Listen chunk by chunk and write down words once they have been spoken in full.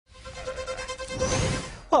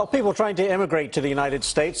Well, people trying to immigrate to the United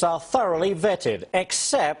States are thoroughly vetted,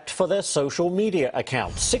 except for their social media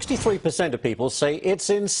accounts. 63% of people say it's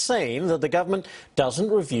insane that the government doesn't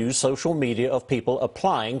review social media of people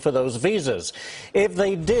applying for those visas. If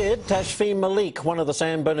they did, Tashfeen Malik, one of the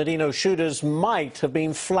San Bernardino shooters, might have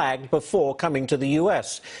been flagged before coming to the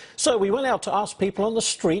U.S. So we went out to ask people on the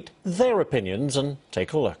street their opinions, and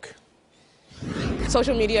take a look.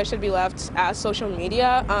 Social media should be left as social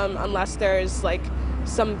media unless there's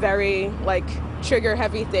some very trigger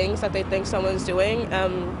heavy things that they think someone's doing,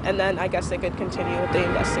 and then I guess they could continue with the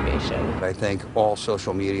investigation. I think all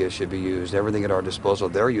social media should be used. Everything at our disposal,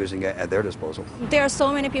 they're using it at their disposal. There are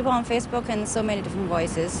so many people on Facebook and so many different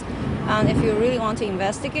voices. If you really want to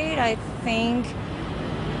investigate, I think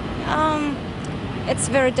it's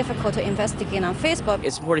very difficult to investigate on Facebook.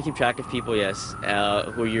 It's important to keep track of people, yes,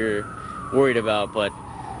 who you're worried about, but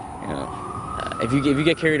you know, if you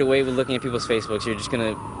get carried away with looking at people's Facebooks, you're just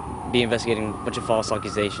going to be investigating a bunch of false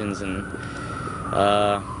accusations, and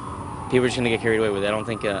people are just going to get carried away with it. I don't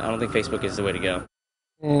think Facebook is the way to go.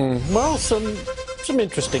 Well, some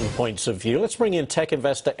interesting points of view. Let's bring in tech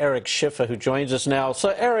investor Eric Schiffer, who joins us now.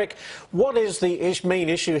 So, Eric, what is the main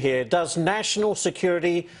issue here? Does national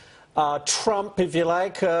security trump, if you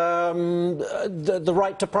like, the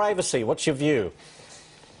right to privacy? What's your view?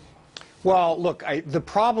 Well, look, the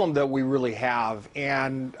problem that we really have,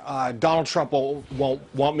 and Donald Trump won't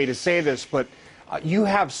want me to say this, but you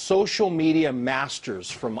have social media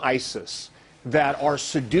masters from ISIS that are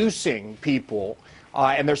seducing people,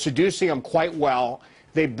 and they're seducing them quite well.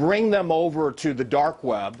 They bring them over to the dark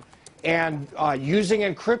web, and using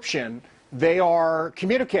encryption, they are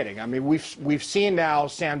communicating. I mean, we've seen now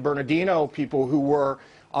San Bernardino people who were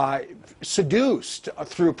seduced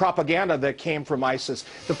through propaganda that came from ISIS.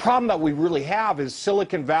 The problem that we really have is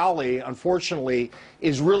Silicon Valley, unfortunately,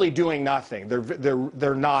 is really doing nothing.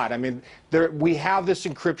 They're not. I mean, we have this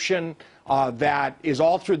encryption that is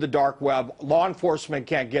all through the dark web. Law enforcement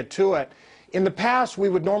can't get to it. In the past, we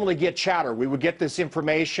would normally get chatter. We would get this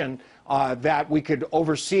information that we could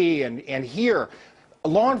oversee and hear.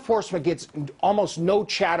 Law enforcement gets almost no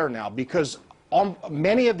chatter now because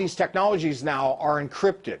many of these technologies now are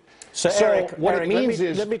encrypted. So Eric, let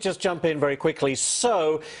me just jump in very quickly.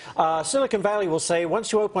 So Silicon Valley will say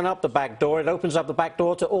once you open up the back door, it opens up the back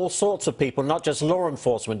door to all sorts of people, not just law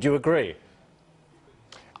enforcement. Do you agree?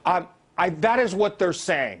 That is what they're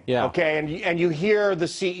saying. Yeah. Okay, and you hear the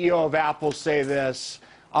CEO of Apple say this.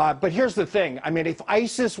 But here's the thing. I mean, if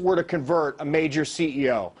ISIS were to convert a major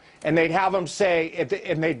CEO, and they'd have them say,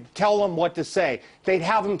 and they'd tell them what to say, they'd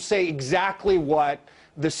have them say exactly what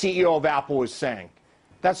the CEO of Apple was saying.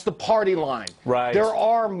 That's the party line. Right. There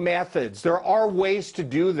are methods. There are ways to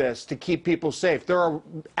do this to keep people safe. There are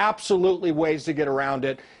absolutely ways to get around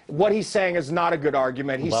it. What he's saying is not a good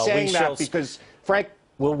argument. He's saying that because, Frank,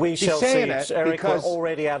 well, we shall see. Eric, we're because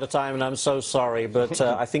already out of time, and I'm so sorry, but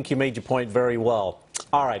I think you made your point very well.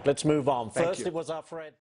 All right, let's move on. First, it was our friend.